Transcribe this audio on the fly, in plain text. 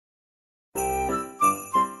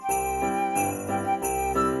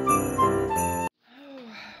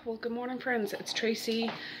Well, good morning, friends. It's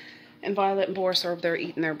Tracy and Violet and Boris are over there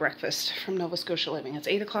eating their breakfast from Nova Scotia Living. It's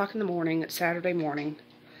 8 o'clock in the morning. It's Saturday morning.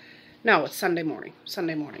 No, it's Sunday morning.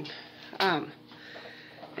 Sunday morning.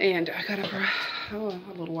 And I got up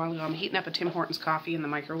a little while ago. I'm heating up a Tim Hortons coffee in the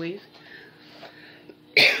microwave.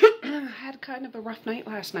 I had kind of a rough night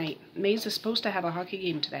last night. Maze is supposed to have a hockey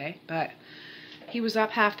game today, but he was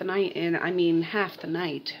up half the night, and I mean half the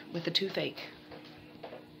night, with a toothache.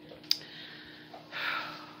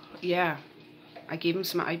 Yeah, I gave him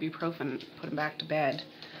some ibuprofen, put him back to bed,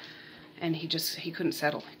 and he couldn't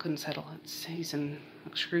settle. He couldn't settle. He's in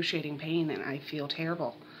excruciating pain, and I feel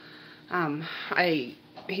terrible.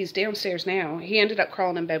 He's downstairs now. He ended up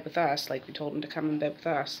crawling in bed with us, like we told him to come in bed with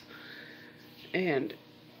us. And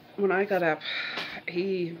when I got up,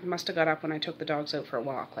 he must have got up when I took the dogs out for a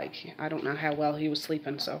walk. Like, I don't know how well he was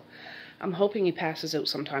sleeping, so I'm hoping he passes out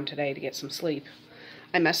sometime today to get some sleep.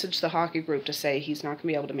 I messaged the hockey group to say he's not going to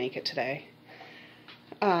be able to make it today.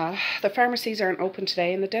 The pharmacies aren't open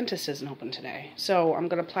today, and the dentist isn't open today. So I'm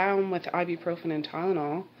going to plow him with ibuprofen and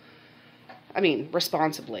Tylenol. I mean,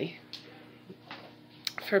 responsibly.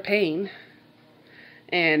 For pain.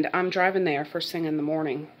 And I'm driving there first thing in the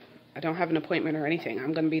morning. I don't have an appointment or anything.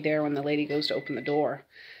 I'm going to be there when the lady goes to open the door.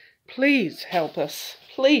 Please help us.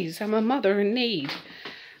 Please, I'm a mother in need.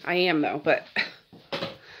 I am, though, but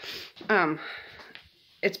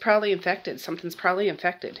it's probably infected. Something's probably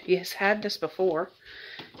infected. He has had this before.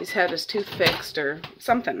 He's had his tooth fixed or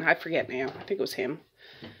something. I forget now. I think it was him.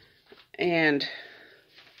 And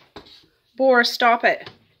Boris, stop it.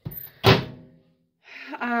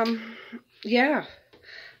 Yeah.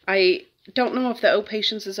 I don't know if the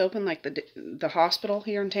outpatients is open, like the hospital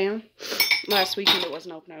here in town. Last weekend it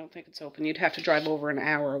wasn't open. I don't think it's open. You'd have to drive over an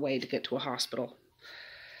hour away to get to a hospital.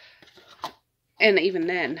 And even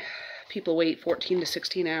then, people wait 14 to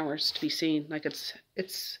 16 hours to be seen. Like,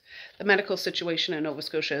 it's the medical situation in Nova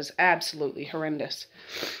Scotia is absolutely horrendous.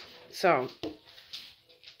 So,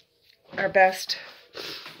 the best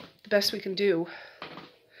we can do,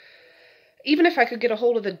 even if I could get a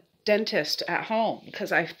hold of the dentist at home,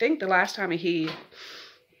 because I think the last time he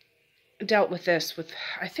dealt with this with,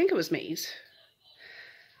 I think it was Maze.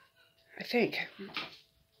 I think.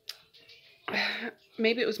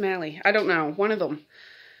 Maybe it was Mally. I don't know. One of them.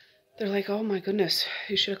 They're like, oh my goodness,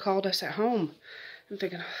 you should have called us at home. I'm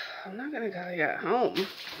thinking, I'm not going to call you at home.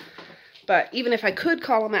 But even if I could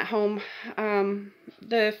call them at home,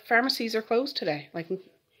 the pharmacies are closed today. Like,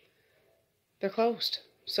 they're closed.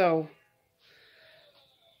 So,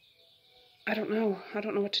 I don't know. I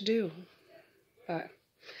don't know what to do. But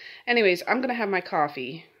anyways, I'm going to have my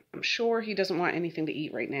coffee. I'm sure he doesn't want anything to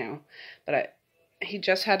eat right now. But he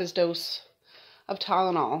just had his dose of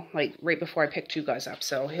Tylenol, like, right before I picked you guys up.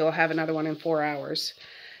 So he'll have another one in 4 hours.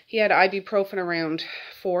 He had ibuprofen around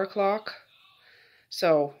 4 o'clock.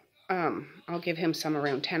 So I'll give him some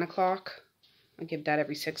around 10 o'clock. I'll give that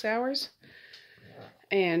every 6 hours.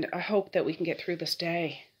 And I hope that we can get through this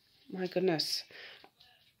day. My goodness.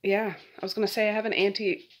 Yeah, I was going to say I have an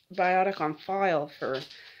antibiotic on file for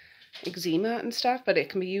eczema and stuff, but it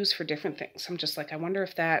can be used for different things. I'm just like, I wonder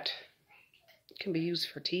if that can be used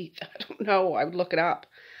for teeth. I don't know. I would look it up.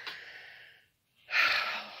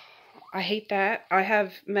 I hate that. I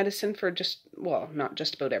have medicine for just, well, not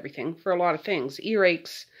just about everything, for a lot of things.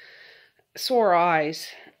 Earaches, sore eyes,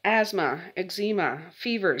 asthma, eczema,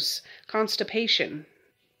 fevers, constipation,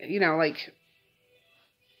 you know, like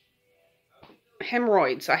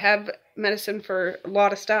hemorrhoids. I have medicine for a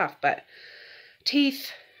lot of stuff, but teeth,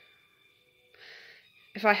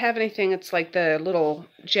 if I have anything, it's like the little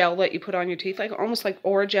gel that you put on your teeth, like almost like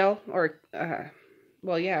Oragel, or,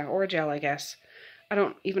 well, yeah, Oragel, I guess. I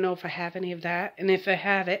don't even know if I have any of that, and if I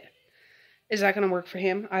have it, is that going to work for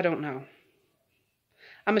him? I don't know.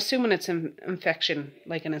 I'm assuming it's an infection,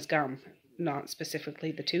 like in his gum, not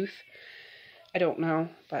specifically the tooth. I don't know,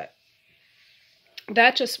 but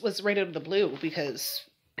that just was right out of the blue, because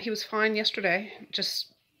he was fine yesterday,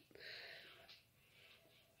 just,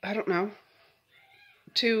 I don't know.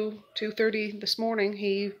 2:30 this morning,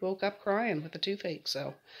 he woke up crying with a toothache,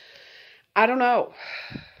 so I don't know.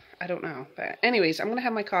 I don't know. But anyways, I'm going to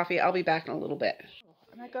have my coffee. I'll be back in a little bit.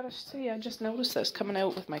 And I got to see, I just noticed this coming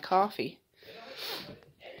out with my coffee.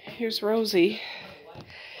 Here's Rosie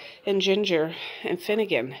and Ginger and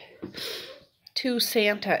Finnegan. To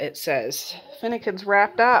Santa, it says. Finnegan's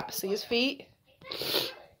wrapped up. See his feet?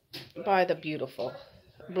 By the beautiful,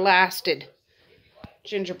 blasted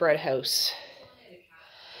gingerbread house.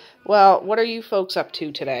 Well, what are you folks up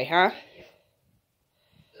to today, huh?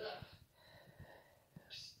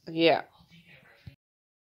 Yeah.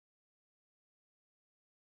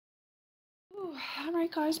 All right.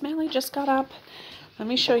 Alright guys, Melly just got up. Let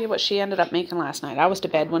me show you what she ended up making last night. I was to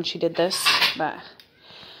bed when she did this, but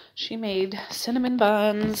she made cinnamon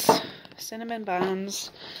buns,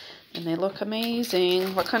 and they look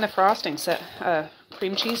amazing. What kind of frosting?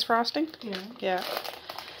 Cream cheese frosting? Yeah. Yeah.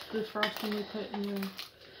 The frosting you put in your...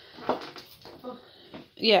 Oh.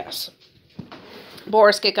 Yes.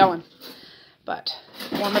 Boris, get going. But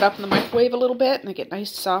warm it up in the microwave a little bit and they get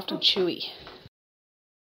nice, soft, and chewy.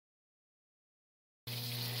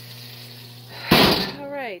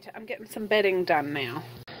 Alright, I'm getting some bedding done now.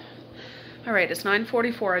 Alright, it's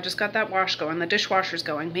 9:44. I just got that wash going. The dishwasher's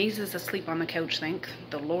going. Maze is asleep on the couch, thank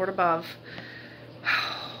the Lord above.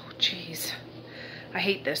 Oh, jeez. I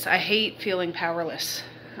hate this. I hate feeling powerless.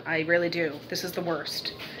 I really do. This is the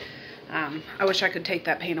worst. I wish I could take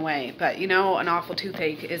that pain away. But, you know, an awful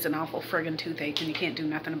toothache is an awful friggin' toothache, and you can't do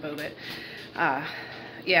nothing about it.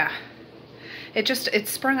 Yeah. It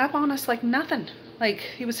sprung up on us like nothing. Like,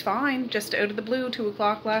 he was fine, just out of the blue, 2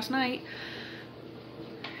 o'clock last night.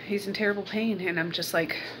 He's in terrible pain, and I'm just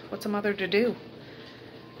like, what's a mother to do?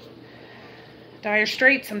 Dire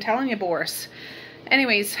straits, I'm telling you, Boris.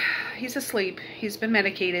 Anyways, he's asleep. He's been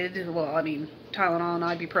medicated. Well, I mean, Tylenol and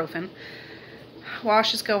ibuprofen.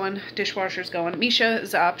 Wash is going. Dishwasher's going. Misha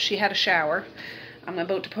is up. She had a shower. I'm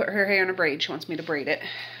about to put her hair in a braid. She wants me to braid it.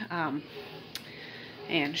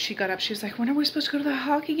 And she got up. She was like, when are we supposed to go to the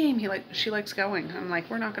hockey game? She likes going. I'm like,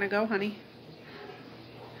 we're not going to go, honey.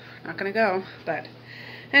 Not going to go. But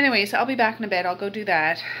anyways, I'll be back in the bed. I'll go do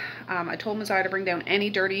that. I told Mazai to bring down any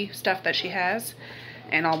dirty stuff that she has.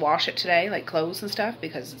 And I'll wash it today, like clothes and stuff,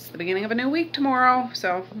 because it's the beginning of a new week tomorrow.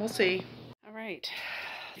 So we'll see. All right.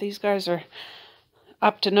 These guys are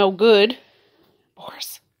up to no good.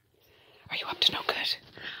 Boris, are you up to no good?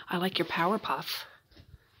 I like your Powerpuff.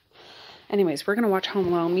 Anyways, we're going to watch Home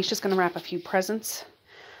Alone. Misha's going to wrap a few presents.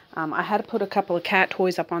 I had to put a couple of cat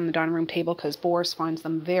toys up on the dining room table because Boris finds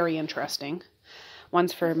them very interesting.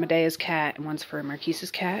 One's for Medea's cat and one's for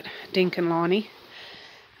Marquise's cat, Dink and Lonnie.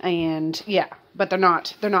 And yeah, but they're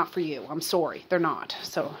not for you. I'm sorry, they're not.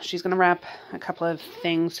 So she's going to wrap a couple of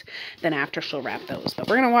things. Then after she'll wrap those. But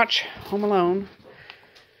we're going to watch Home Alone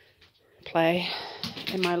play.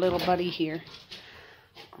 And my little buddy here.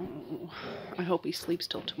 Oh, I hope he sleeps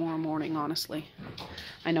till tomorrow morning, honestly.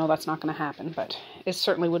 I know that's not going to happen, but it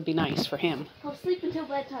certainly would be nice for him. I'll sleep until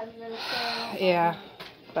bedtime and then I'll yeah,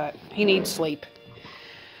 but he needs sleep.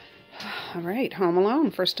 All right, Home Alone.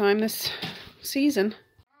 First time this season.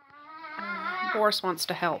 Boris wants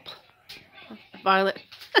to help. Violet.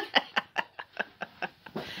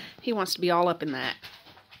 He wants to be all up in that.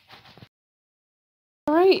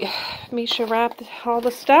 All right, Misha wrapped all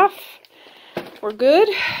the stuff. We're good.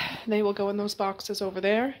 They will go in those boxes over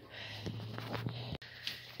there.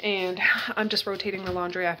 And I'm just rotating the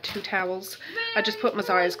laundry. I have 2 towels. I just put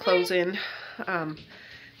Mazai's clothes in.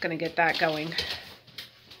 Gonna get that going.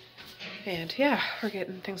 And yeah, we're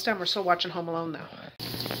getting things done. We're still watching Home Alone though.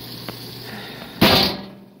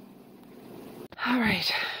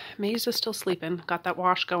 Alright, Maze is still sleeping. Got that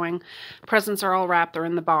wash going. Presents are all wrapped. They're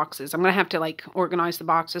in the boxes. I'm going to have to like organize the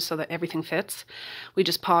boxes so that everything fits. We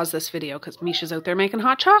just paused this video because Misha's out there making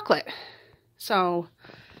hot chocolate. So,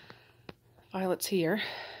 Violet's here.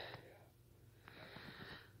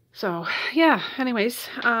 So, yeah, anyways,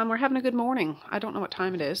 we're having a good morning. I don't know what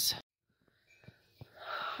time it is.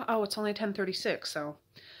 Oh, it's only 10:36, so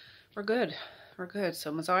we're good. We're good.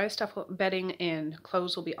 So Mazai's stuff, bedding and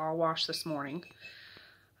clothes will be all washed this morning.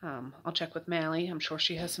 I'll check with Mally. I'm sure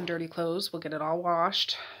she has some dirty clothes. We'll get it all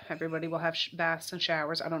washed. Everybody will have baths and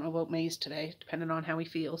showers. I don't know about Maze today, depending on how he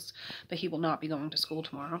feels. But he will not be going to school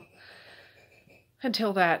tomorrow.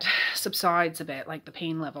 Until that subsides a bit, like the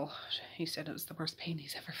pain level. He said it was the worst pain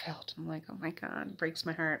he's ever felt. I'm like, oh my God, it breaks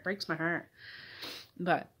my heart. It breaks my heart.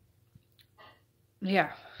 But,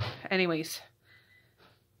 yeah. Anyways.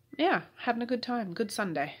 Yeah, having a good time. Good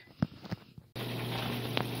Sunday.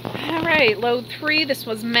 Alright, load 3. This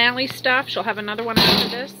was Mally's stuff. She'll have another one after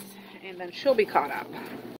this. And then she'll be caught up.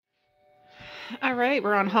 Alright,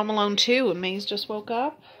 we're on Home Alone 2. And Maze just woke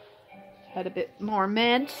up. Had a bit more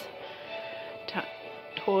meds.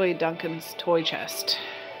 Toy Duncan's toy chest.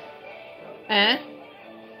 Eh?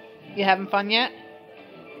 You having fun yet?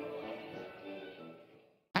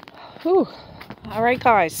 Whew. Alright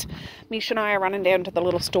guys, Misha and I are running down to the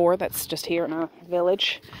little store that's just here in our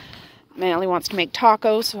village. Mally wants to make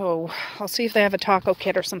tacos, so I'll see if they have a taco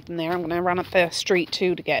kit or something there. I'm going to run up the street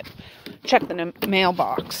too to check the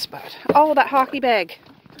mailbox. But oh, that hockey bag.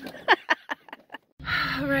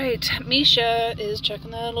 Alright, Misha is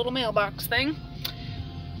checking the little mailbox thing.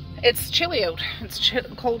 It's chilly out. It's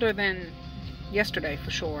colder than yesterday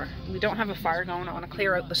for sure. We don't have a fire going. I want to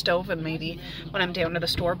clear out the stove and maybe when I'm down to the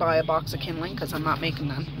store buy a box of kindling because I'm not making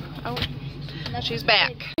none. Oh, she's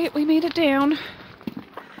back. Right, we made it down.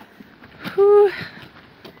 Whew.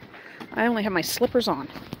 I only have my slippers on.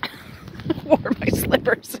 Wore my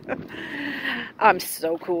slippers. I'm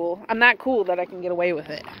so cool. I'm that cool that I can get away with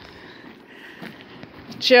it.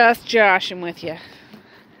 Just joshing with you.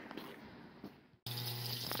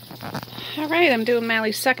 Alright, I'm doing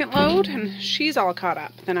Mally's second load and she's all caught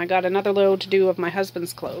up. Then I got another load to do of my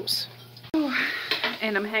husband's clothes.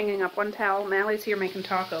 And I'm hanging up one towel. Mally's here making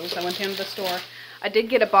tacos. I went down to the store. I did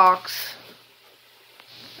get a box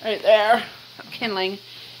right there of kindling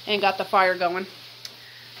and got the fire going.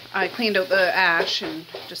 I cleaned out the ash and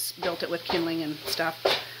just built it with kindling and stuff.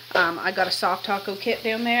 I got a soft taco kit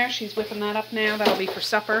down there. She's whipping that up now. That'll be for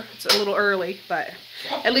supper. It's a little early, but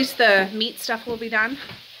at least the meat stuff will be done.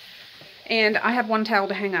 And I have one towel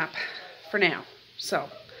to hang up for now. So,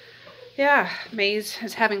 yeah, Maze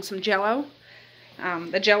is having some Jell-O.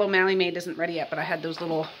 The Jell-O Mally made isn't ready yet, but I had those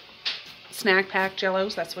little snack pack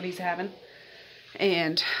Jell-Os. That's what he's having.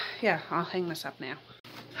 And, yeah, I'll hang this up now.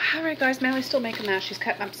 Alright guys, Mally's still making that. She's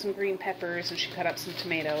cutting up some green peppers and she cut up some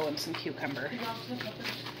tomato and some cucumber.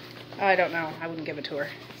 I don't know. I wouldn't give it to her.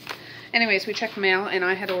 Anyways, we checked the mail and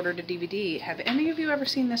I had ordered a DVD. Have any of you ever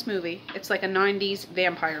seen this movie? It's like a 90s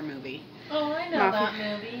vampire movie. Oh, I know that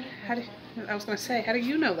movie. I was going to say, how do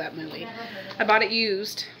you know that movie? I bought it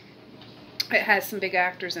used. It has some big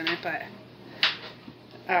actors in it, but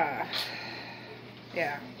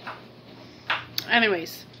yeah.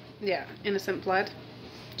 Anyways, yeah, Innocent Blood.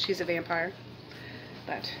 She's a vampire.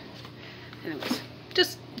 But anyways,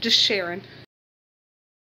 just sharing.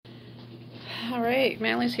 Alright,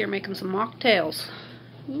 Mally's here making some mocktails.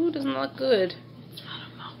 Ooh, doesn't look good. It's not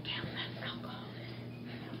a mocktail, that's alcohol.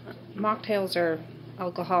 Mocktails are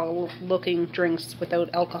alcohol-looking drinks without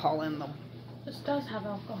alcohol in them. This does have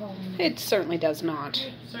alcohol in it. It certainly does not.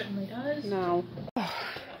 It certainly does. No. Oh.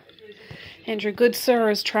 And your good sir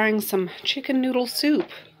is trying some chicken noodle soup.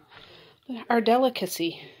 Our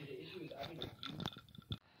delicacy.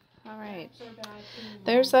 Alright.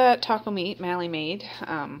 There's that taco meat Mally made.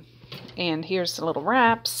 And here's the little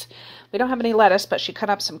wraps. We don't have any lettuce, but she cut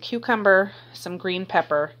up some cucumber, some green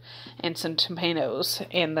pepper, and some tomatoes.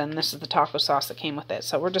 And then this is the taco sauce that came with it.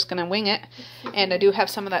 So we're just going to wing it. And I do have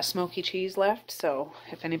some of that smoky cheese left. So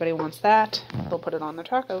if anybody wants that, they'll put it on their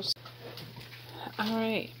tacos.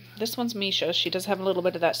 Alright. This one's Misha. She does have a little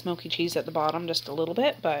bit of that smoky cheese at the bottom, just a little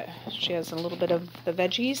bit. But she has a little bit of the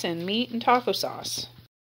veggies and meat and taco sauce.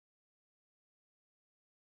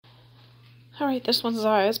 Alright, this one's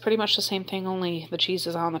Zaya's. Pretty much the same thing, only the cheese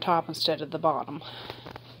is on the top instead of the bottom.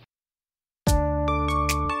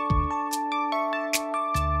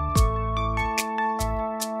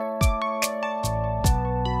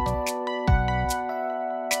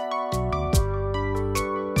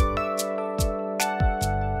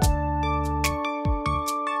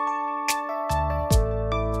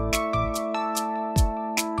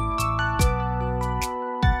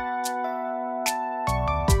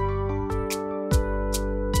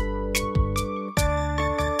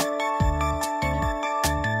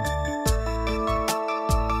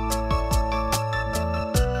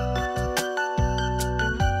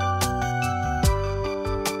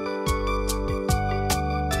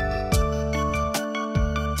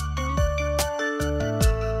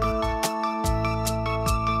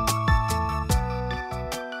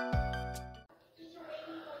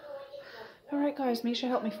 Guys, Misha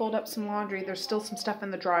helped me fold up some laundry. There's still some stuff in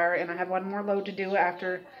the dryer, and I have one more load to do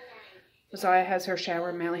after Zaya has her shower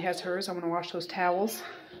and Mally has hers. I want to wash those towels.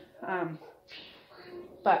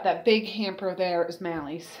 But that big hamper there is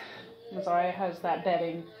Mally's. Zaya has that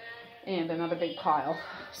bedding and another big pile.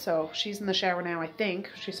 So she's in the shower now, I think.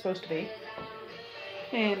 She's supposed to be.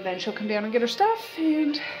 And then she'll come down and get her stuff,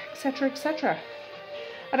 and etc., etc.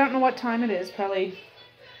 I don't know what time it is. Probably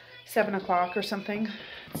 7 o'clock or something.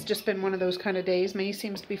 It's just been one of those kind of days. May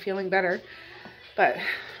seems to be feeling better, but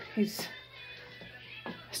he's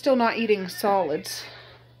still not eating solids.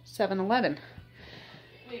 7-Eleven.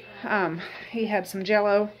 He had some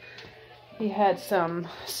Jell-O. He had some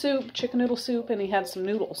soup, chicken noodle soup, and he had some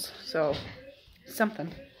noodles. So,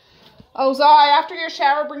 something. Oh, Zai, after your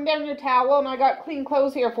shower, bring down your towel, and I got clean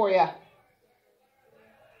clothes here for you.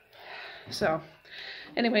 So,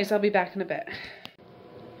 anyways, I'll be back in a bit.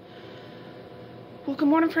 Well, good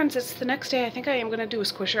morning, friends. It's the next day. I think I am going to do a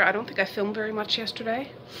squisher. I don't think I filmed very much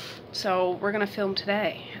yesterday, so we're going to film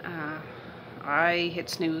today. I hit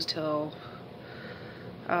snooze till,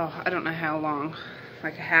 I don't know how long,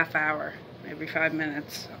 like a half hour, maybe 5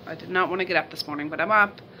 minutes. I did not want to get up this morning, but I'm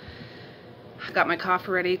up. I got my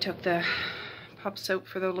coffee ready, took the pups out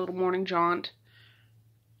for the little morning jaunt.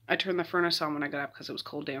 I turned the furnace on when I got up because it was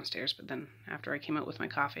cold downstairs, but then after I came out with my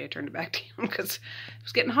coffee, I turned it back down because it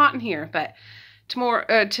was getting hot in here. But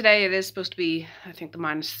today it is supposed to be, I think, the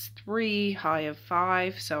 -3, high of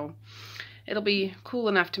 5, so it'll be cool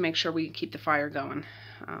enough to make sure we keep the fire going.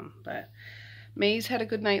 But Maze had a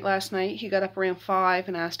good night last night. He got up around 5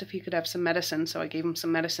 and asked if he could have some medicine, so I gave him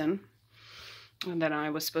some medicine. And then I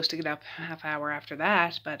was supposed to get up a half hour after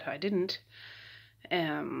that, but I didn't.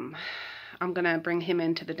 I'm going to bring him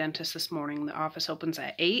into the dentist this morning. The office opens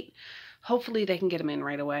at 8. Hopefully they can get him in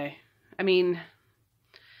right away. I mean,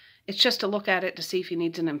 it's just to look at it to see if he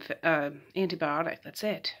needs an antibiotic. That's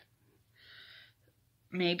it.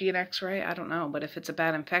 Maybe an x-ray. I don't know. But if it's a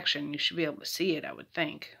bad infection, you should be able to see it, I would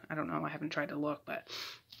think. I don't know. I haven't tried to look, but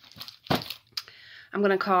I'm going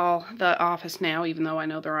to call the office now, even though I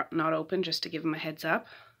know they're not open, just to give them a heads up.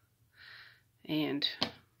 And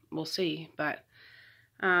we'll see. But,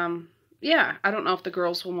 yeah, I don't know if the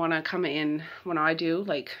girls will want to come in when I do.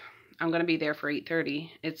 Like, I'm going to be there for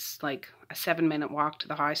 8:30. It's like a 7-minute walk to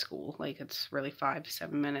the high school. Like, it's really 5 to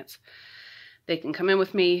 7 minutes. They can come in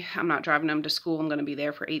with me. I'm not driving them to school. I'm going to be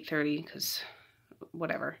there for 8:30 because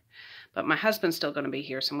whatever. But my husband's still going to be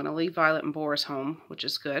here, so I'm going to leave Violet and Boris home, which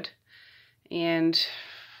is good. And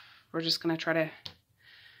we're just going to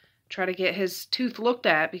try to get his tooth looked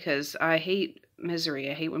at because I hate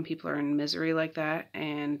misery. I hate when people are in misery like that.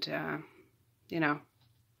 And, you know,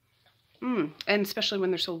 and especially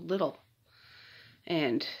when they're so little.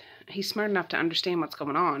 And he's smart enough to understand what's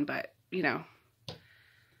going on, but, you know,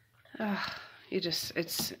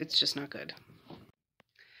 it's just not good.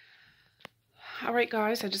 All right,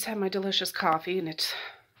 guys, I just had my delicious coffee, and it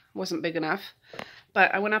wasn't big enough.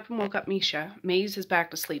 But I went up and woke up Misha. Maze is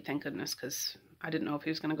back to sleep, thank goodness, because I didn't know if he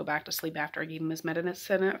was going to go back to sleep after I gave him his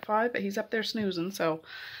medicine at 5, but he's up there snoozing, so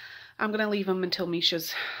I'm going to leave him until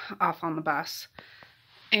Misha's off on the bus.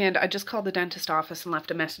 And I just called the dentist office and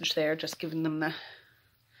left a message there, just giving them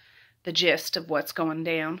the gist of what's going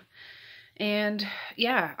down. And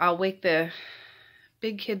yeah, I'll wake the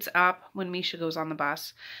big kids up when Misha goes on the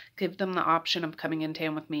bus, give them the option of coming in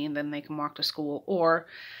town with me, and then they can walk to school, or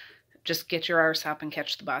just get your arse up and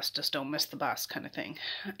catch the bus, just don't miss the bus kind of thing.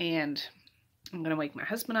 And I'm going to wake my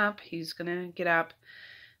husband up. He's going to get up.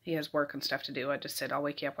 He has work and stuff to do. I just said I'll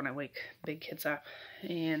wake you up when I wake the big kids up.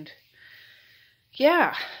 And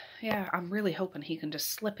yeah, I'm really hoping he can just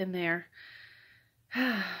slip in there,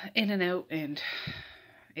 in and out, and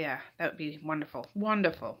yeah, that would be wonderful.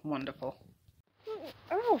 Wonderful, wonderful.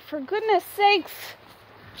 Oh, for goodness sakes.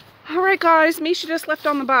 All right, guys, Misha just left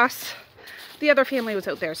on the bus. The other family was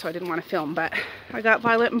out there, so I didn't want to film, but I got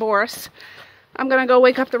Violet and Boris. I'm going to go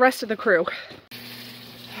wake up the rest of the crew.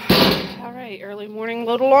 All right, early morning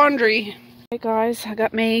load of laundry. Hey guys, I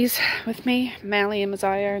got Maze with me. Mally and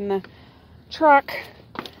Messiah in the truck.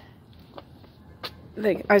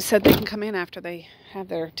 I said they can come in after they have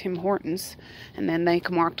their Tim Hortons, and then they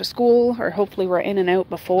can walk to school, or hopefully we're in and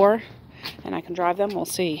out before, and I can drive them. We'll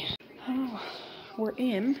see. Oh, we're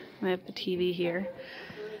in. I have the TV here.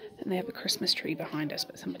 And they have a Christmas tree behind us,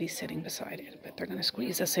 but somebody's sitting beside it. But they're going to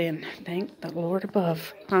squeeze us in. Thank the Lord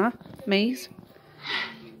above. Huh? Maze?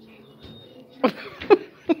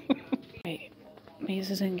 Wait.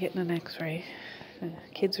 Maze isn't getting an x-ray. The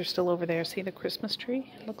kids are still over there. See the Christmas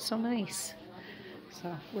tree? It looks so nice.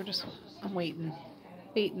 So I'm waiting.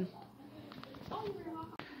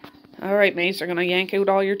 All right, Maze, they're going to yank out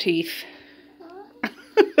all your teeth.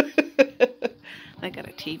 They got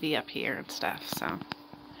a TV up here and stuff, so.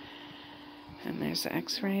 And there's the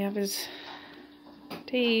x-ray of his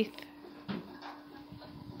teeth.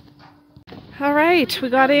 All right, we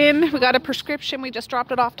got in. We got a prescription. We just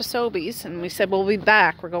dropped it off to Sobeys, and we said we'll be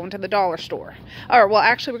back. We're going to the dollar store. Or, well,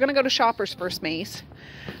 actually, we're going to go to Shoppers first, Maze.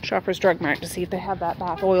 Shoppers Drug Mart to see if they have that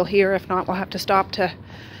bath oil here. If not, we'll have to stop to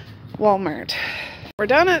Walmart. We're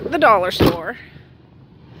done at the dollar store.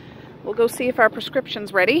 We'll go see if our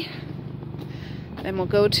prescription's ready. Then we'll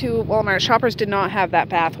go to Walmart. Shoppers did not have that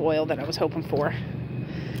bath oil that I was hoping for.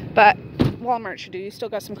 But Walmart should do. You still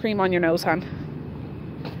got some cream on your nose, hon.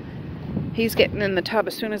 He's getting in the tub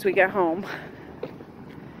as soon as we get home.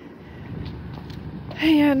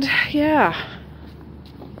 And yeah.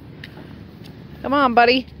 Come on,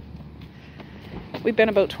 buddy. We've been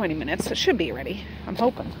about 20 minutes. It should be ready. I'm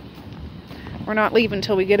hoping. We're not leaving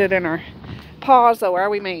until we get it in our paws, though,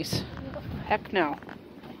 are we, Mace? Heck no.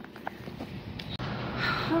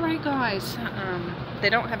 Alright, guys. They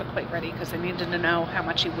don't have it quite ready because they needed to know how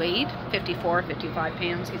much he weighed. 54, 55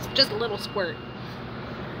 pounds. He's just a little squirt.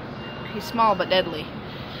 He's small but deadly.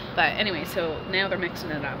 But anyway, so now they're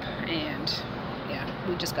mixing it up, and yeah,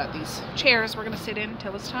 we just got these chairs we're gonna sit in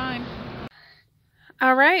till it's time.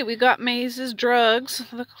 All right, we got Maze's drugs.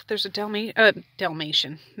 Look, there's a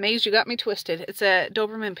Dalmatian. Maze, you got me twisted. It's a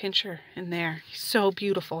Doberman Pinscher in there. So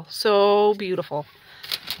beautiful, so beautiful.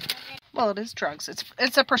 Well, it is drugs.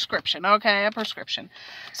 It's a prescription, okay, a prescription.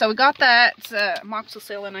 So we got that. It's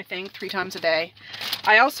amoxicillin, I think, 3 times a day.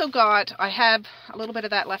 I have a little bit of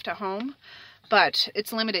that left at home, but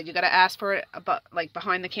it's limited. You got to ask for it, like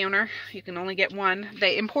behind the counter. You can only get one.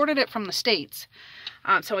 They imported it from the States,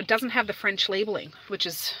 so it doesn't have the French labeling, which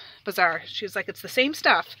is bizarre. She was like, it's the same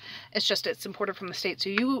stuff. It's just it's imported from the States.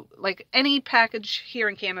 So you, like any package here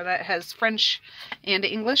in Canada has French and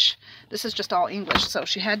English. This is just all English. So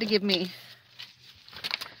she had to give me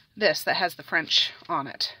this that has the French on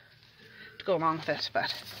it to go along with it.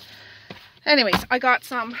 But anyways, I got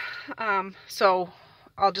some. So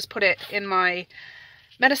I'll just put it in my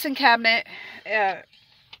medicine cabinet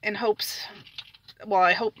in hopes, well,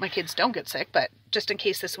 I hope my kids don't get sick, but just in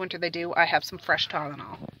case this winter they do, I have some fresh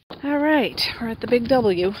Tylenol. All right, we're at the Big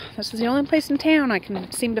W. This is the only place in town I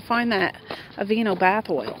can seem to find that Aveeno bath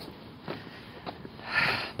oil.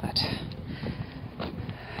 But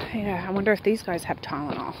yeah, I wonder if these guys have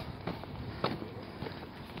Tylenol.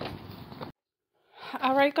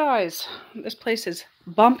 All right, guys, this place is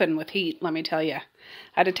bumping with heat, let me tell you. I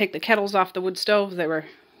had to take the kettles off the wood stove. They were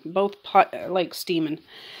both like steaming.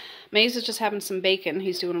 Maze is just having some bacon.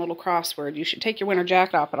 He's doing a little crossword. You should take your winter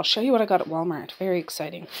jacket off, but I'll show you what I got at Walmart. Very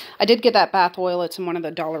exciting. I did get that bath oil. It's in one of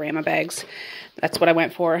the Dollarama bags. That's what I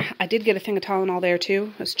went for. I did get a thing of Tylenol there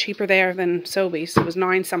too. It was cheaper there than Sobeys. It was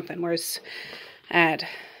 9 something, whereas at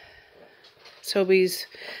Sobeys,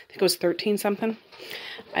 I think it was 13 something.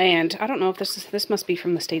 And I don't know if this must be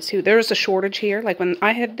from the States too. There is a shortage here. Like when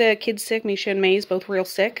I had the kids sick, Misha and Maze, both real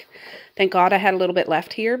sick. Thank God I had a little bit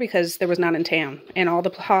left here because there was none in town. And all the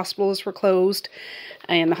hospitals were closed.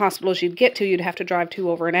 And the hospitals you'd get to, you'd have to drive to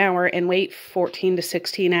over an hour and wait 14 to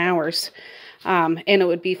 16 hours. And it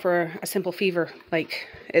would be for a simple fever. Like,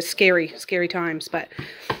 it's scary, scary times. But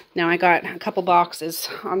now I got a couple boxes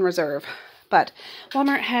on reserve. But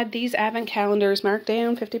Walmart had these advent calendars marked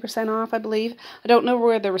down 50% off, I believe. I don't know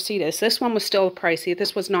where the receipt is. This one was still pricey.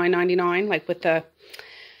 This was $9.99, like with the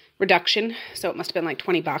reduction. So it must have been like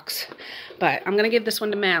 20 bucks. But I'm going to give this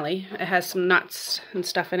one to Mally. It has some nuts and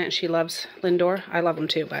stuff in it. She loves Lindor. I love them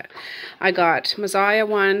too. But I got Messiah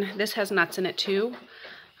one. This has nuts in it too.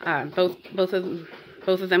 Both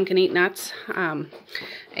of them can eat nuts.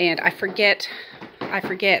 And I forget.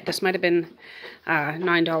 This might have been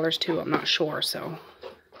 $9 too. I'm not sure. So,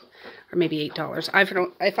 or maybe $8.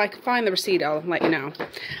 If I can find the receipt, I'll let you know.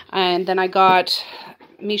 And then I got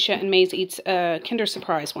Misha and Maze Eats a Kinder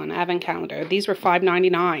Surprise one, advent calendar. These were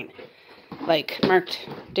 $5.99, like marked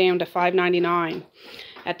down to $5.99.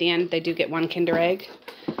 At the end, they do get one Kinder Egg.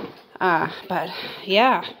 But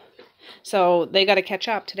yeah. So they got to catch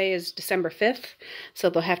up. Today is December 5th, so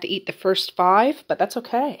they'll have to eat the first 5, but that's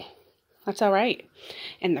okay. That's all right.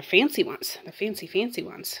 And the fancy ones, the fancy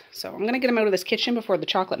ones. So I'm going to get them out of this kitchen before the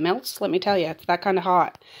chocolate melts. Let me tell you, it's that kind of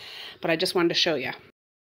hot. But I just wanted to show you.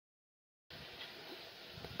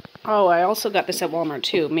 Oh, I also got this at Walmart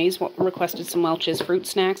too. Maze requested some Welch's fruit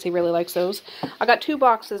snacks. He really likes those. I got 2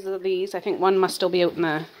 boxes of these. I think one must still be out in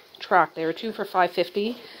the truck. They were 2 for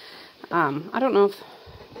 $5.50. I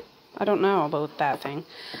don't know about that thing.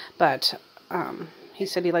 But he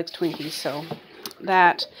said he likes Twinkies, so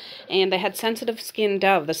that. And they had sensitive skin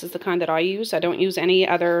Dove. This is the kind that I use. I don't use any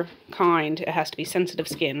other kind. It has to be sensitive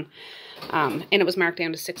skin. And it was marked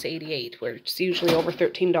down to $6.88, where it's usually over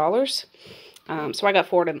 $13. So I got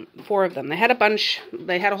 4 of them. They had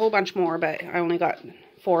a whole bunch more, but I only got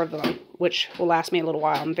 4 of them, which will last me a little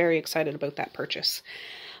while. I'm very excited about that purchase.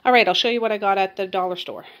 All right, I'll show you what I got at the dollar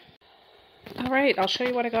store.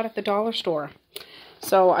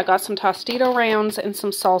 So I got some Tostito rounds and some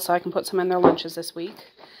salsa. I can put some in their lunches this week.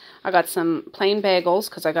 I got some plain bagels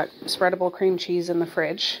because I got spreadable cream cheese in the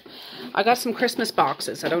fridge. I got some Christmas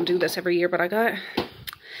boxes. I don't do this every year, but I got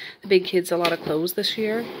the big kids a lot of clothes this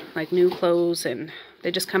year, like new clothes, and they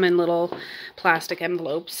just come in little plastic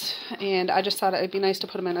envelopes. And I just thought it would be nice to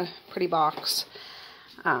put them in a pretty box.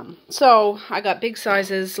 So I got big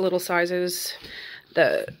sizes, little sizes.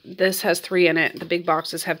 This has 3 in it. The big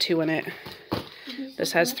boxes have 2 in it.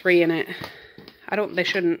 This has 3 in it. They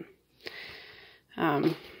shouldn't.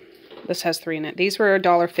 This has 3 in it. These were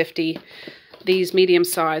 $1.50. These medium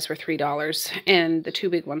size were $3. And the 2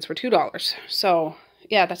 big ones were $2. So,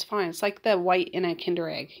 yeah, that's fine. It's like the white in a Kinder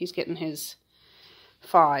Egg. He's getting his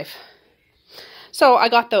 5. So, I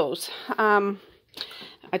got those.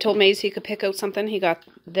 I told Maze he could pick out something. He got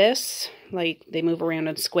this, like they move around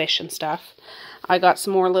and squish and stuff. I got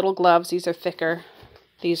some more little gloves. These are thicker.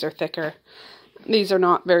 These are thicker. These are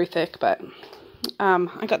not very thick, but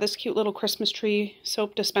I got this cute little Christmas tree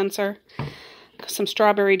soap dispenser. Some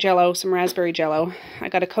strawberry jello, some raspberry jello. I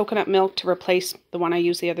got a coconut milk to replace the one I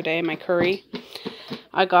used the other day in my curry.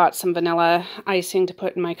 I got some vanilla icing to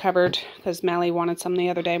put in my cupboard because Melly wanted some the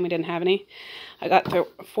other day and we didn't have any. I got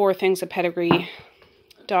 4 things of pedigree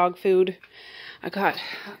dog food.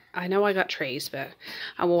 I know I got trays, but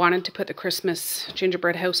I wanted to put the Christmas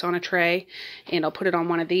gingerbread house on a tray, and I'll put it on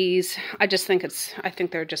one of these. I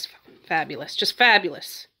think they're just fabulous. Just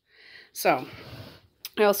fabulous. So,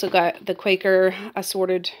 I also got the Quaker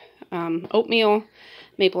assorted oatmeal,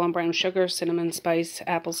 maple and brown sugar, cinnamon spice,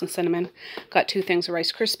 apples and cinnamon. Got 2 things of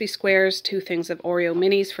Rice Krispie squares, 2 things of Oreo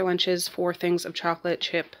minis for lunches, 4 things of chocolate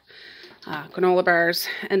chip granola bars,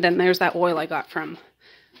 and then there's that oil I got from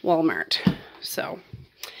Walmart. So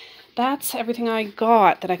that's everything I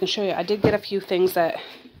got that I can show you. I did get a few things that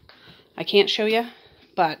I can't show you,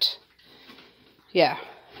 but yeah.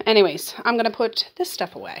 Anyways, I'm gonna put this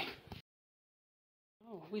stuff away.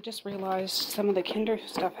 Oh, we just realized some of the Kinder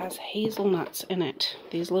stuff has hazelnuts in it.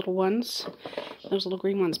 These little ones, those little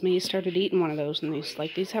green ones. May started eating one of those, and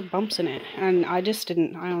these have bumps in it, and I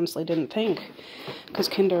honestly didn't think, because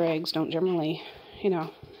Kinder eggs don't generally, you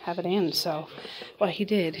know, have it in. So what he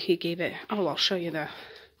did, he gave it, oh, I'll show you the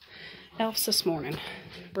elves this morning.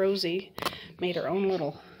 Rosie made her own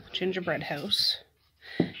little gingerbread house,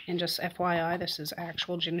 and just FYI, this is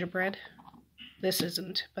actual gingerbread. This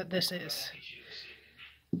isn't, but this is.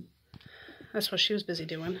 That's what she was busy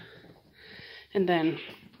doing. And then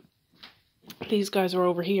these guys are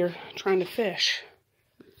over here trying to fish.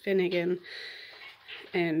 Finnegan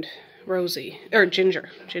and Rosie, or Ginger.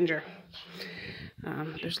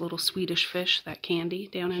 There's little Swedish fish, that candy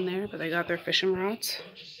down in there, but they got their fishing rods.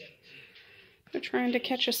 They're trying to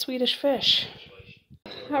catch a Swedish fish.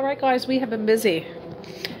 Alright guys, we have been busy.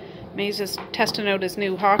 Maze is testing out his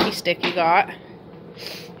new hockey stick he got.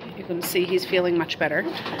 You can see he's feeling much better.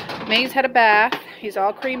 Maze had a bath. He's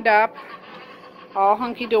all creamed up. All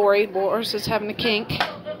hunky-dory. Boris is having a kink.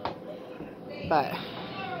 But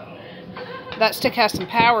that stick has some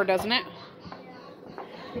power, doesn't it?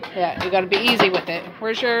 Yeah, you gotta be easy with it.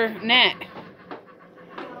 Where's your net?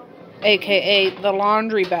 AKA the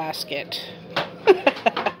laundry basket.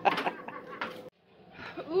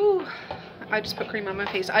 Ooh, I just put cream on my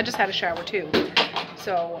face. I just had a shower too.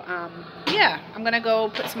 So, yeah, I'm gonna go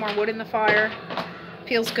put some more wood in the fire.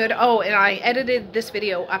 Feels good. Oh, and I edited this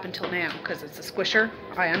video up until now because it's a squisher.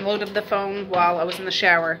 I unloaded the phone while I was in the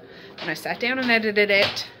shower, and I sat down and edited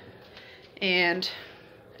it, and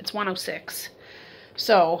it's 1:06.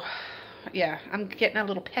 So, yeah, I'm getting a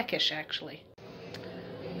little peckish, actually.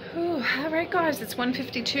 Alright, guys, it's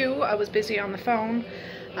 1:52. I was busy on the phone.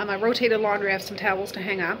 I rotated laundry. I have some towels to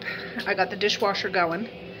hang up. I got the dishwasher going.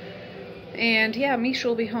 And, yeah, Misha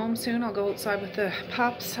will be home soon. I'll go outside with the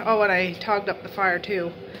pups. Oh, and I togged up the fire,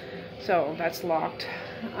 too. So, that's locked.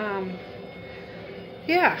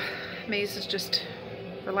 Yeah, Maze is just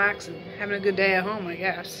relaxing, having a good day at home, I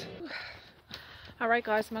guess. Alright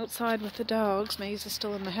guys, I'm outside with the dogs. Maze is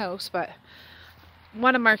still in the house, but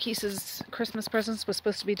one of Marquise's Christmas presents was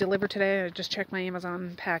supposed to be delivered today. I just checked my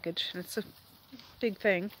Amazon package, and it's a big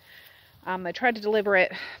thing. They tried to deliver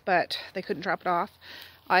it, but they couldn't drop it off.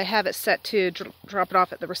 I have it set to drop it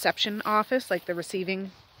off at the reception office, like the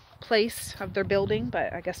receiving place of their building,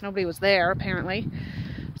 but I guess nobody was there, apparently.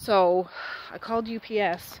 So I called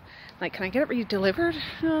UPS. Like, can I get it re-delivered?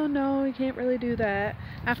 Oh, no, you can't really do that.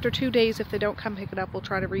 After 2 days, if they don't come pick it up, we'll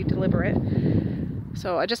try to re-deliver it.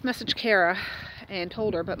 So I just messaged Kara and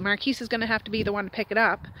told her, but Marquise is going to have to be the one to pick it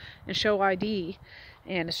up and show ID,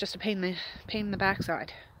 and it's just a pain in the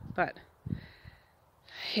backside. But,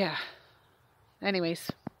 yeah.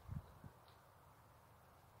 Anyways.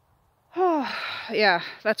 Oh, yeah,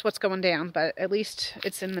 that's what's going down, but at least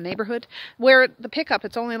it's in the neighborhood. Where the pickup,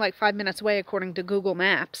 it's only like 5 minutes away according to Google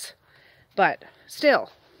Maps. But still,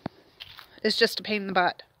 it's just a pain in the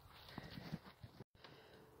butt.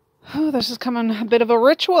 Oh, this is coming a bit of a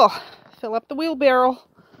ritual. Fill up the wheelbarrow.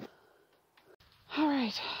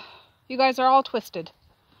 Alright, you guys are all twisted.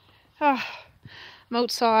 I'm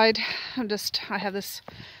outside. I have this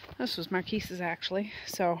was Marquise's actually,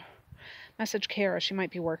 so message Kara, she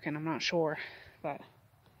might be working, I'm not sure, but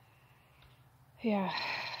yeah,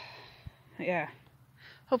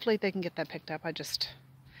 hopefully they can get that picked up.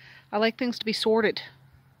 I like things to be sorted,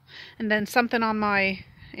 and then something on my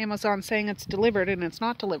Amazon saying it's delivered and it's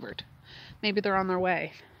not delivered. Maybe they're on their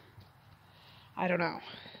way. I don't know.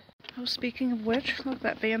 Oh, speaking of which, look,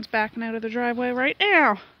 that van's backing out of the driveway right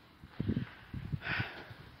now.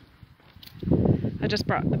 I just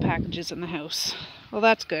brought the packages in the house. Well,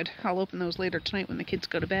 that's good. I'll open those later tonight when the kids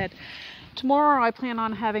go to bed. Tomorrow I plan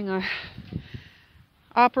on having a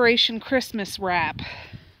Operation Christmas wrap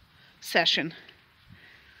session.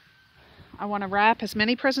 I want to wrap as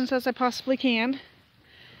many presents as I possibly can.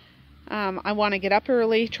 I want to get up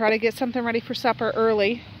early, try to get something ready for supper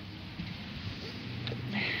early,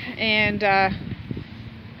 and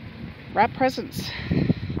wrap presents.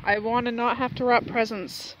 I want to not have to wrap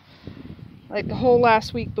presents like the whole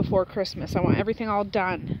last week before Christmas. I want everything all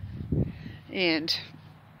done, and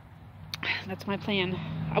that's my plan.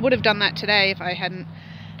 I would have done that today if I hadn't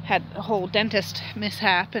had a whole dentist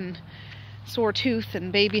mishap and sore tooth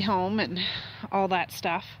and baby home and all that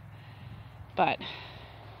stuff. But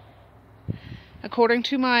according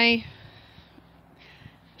to my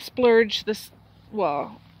splurge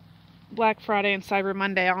Black Friday and Cyber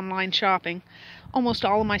Monday online shopping, almost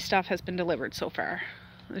all of my stuff has been delivered so far.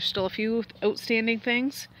 There's still a few outstanding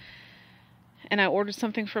things, and I ordered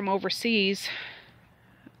something from overseas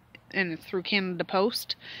and through Canada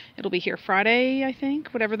Post. It'll be here Friday, I think,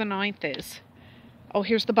 whatever the 9th is. Oh,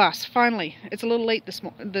 here's the bus. Finally, it's a little late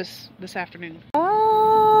this afternoon.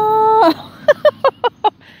 Oh,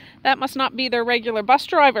 that must not be their regular bus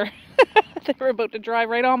driver. They were about to drive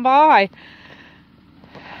right on by.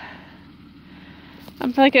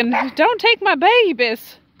 I'm thinking, don't take my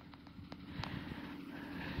babies.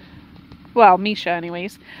 Well, Misha,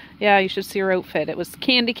 anyways. Yeah, you should see her outfit. It was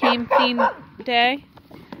candy cane theme day.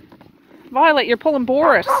 Violet, you're pulling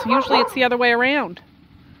Boris. Usually it's the other way around.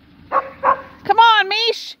 Come on,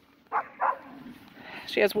 Mish!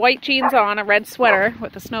 She has white jeans on, a red sweater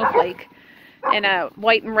with a snowflake, and a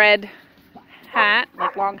white and red hat,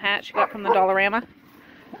 like long hat she got from the Dollarama.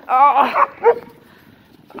 Oh!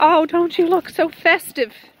 Oh, don't you look so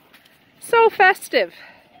festive? So festive.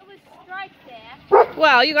 It was striped there.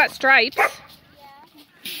 Well, you got stripes.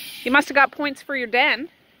 Yeah. You must have got points for your den.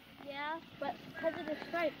 Yeah, but because of the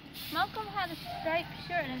stripes. Malcolm had a striped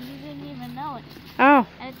shirt and he didn't even know it. Oh.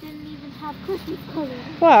 And it didn't even have Christmas colors.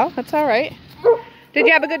 Well, that's all right. Did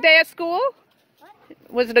you have a good day at school? What?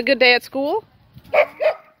 Was it a good day at school?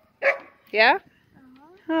 Yeah?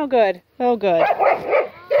 Oh, good. Oh, good.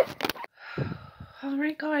 All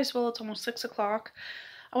right, guys. Well, it's almost 6 o'clock.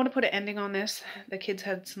 I want to put an ending on this. The kids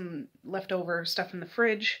had some leftover stuff in the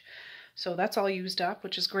fridge, so that's all used up,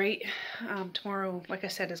 which is great. Tomorrow, like I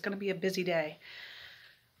said, is going to be a busy day.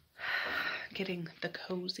 Getting the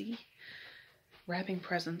cozy, wrapping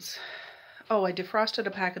presents. Oh, I defrosted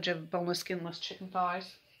a package of boneless, skinless chicken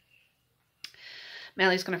thighs.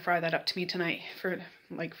 Mally's going to fry that up to me tonight for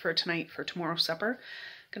tomorrow's supper.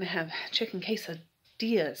 Going to have chicken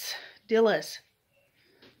quesadillas. Dillas.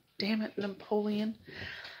 Damn it, Napoleon.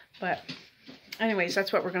 But anyways,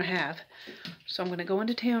 that's what we're going to have. So I'm going to go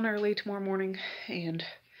into town early tomorrow morning, and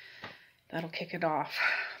that'll kick it off.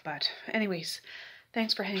 But anyways,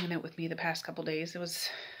 thanks for hanging out with me the past couple days.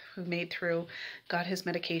 We made through, got his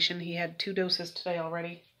medication. He had 2 doses today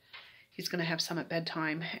already. He's going to have some at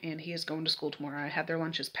bedtime, and he is going to school tomorrow. I had their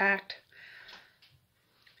lunches packed.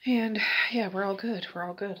 And yeah, we're all good. We're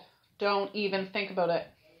all good. Don't even think about it.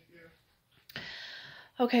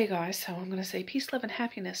 Okay, guys, so I'm going to say peace, love, and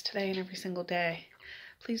happiness today and every single day.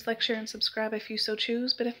 Please like, share, and subscribe if you so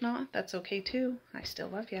choose, but if not, that's okay too. I still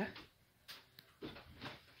love ya.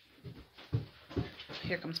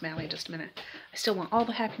 Here comes Mally, just a minute. I still want all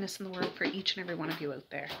the happiness in the world for each and every one of you out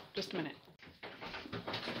there. Just a minute.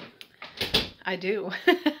 I do.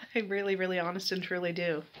 I really, really honest and truly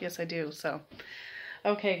do. Yes, I do. So,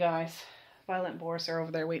 okay, guys. Violet and Boris are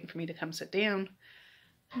over there waiting for me to come sit down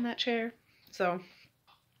in that chair. So,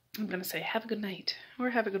 I'm going to say have a good night or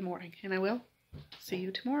have a good morning. And I will. See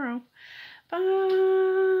you tomorrow.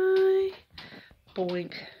 Bye.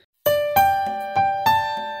 Boink.